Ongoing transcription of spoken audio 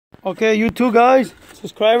Okay, you too, guys,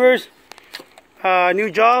 subscribers.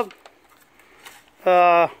 New job.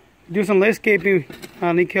 Do some landscaping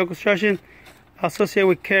on Nikhil Construction, associated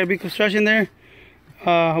with Caribbean Construction there.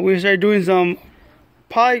 We started doing some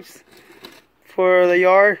pipes for the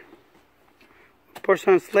yard. Pour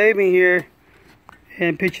some slabing here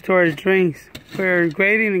and pitch it towards drains. We're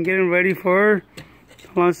grading and getting ready for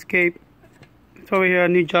the landscape. It's over here, a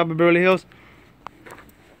new job at Beverly Hills.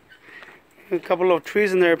 A couple of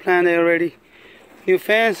trees in there planted already. New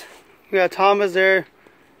fence. We got Thomas there.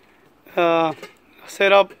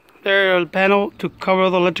 Set up there a panel to cover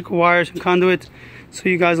the electrical wires and conduits so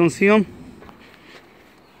you guys don't see them.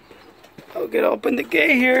 I'll get open the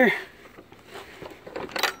gate here.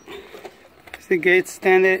 The gate's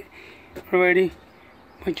standing already.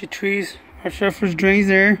 Bunch of trees. Our surface drains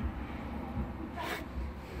there.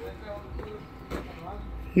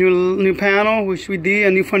 New panel, which we did, a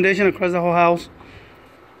new foundation across the whole house.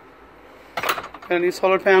 Got a new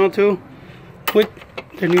solar panel too, with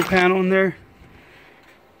the new panel in there.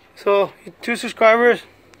 So, 2 subscribers,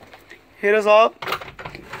 hit us up,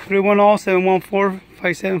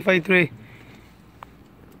 310-714-5753.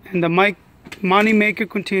 And the money maker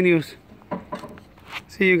continues.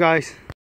 See you guys.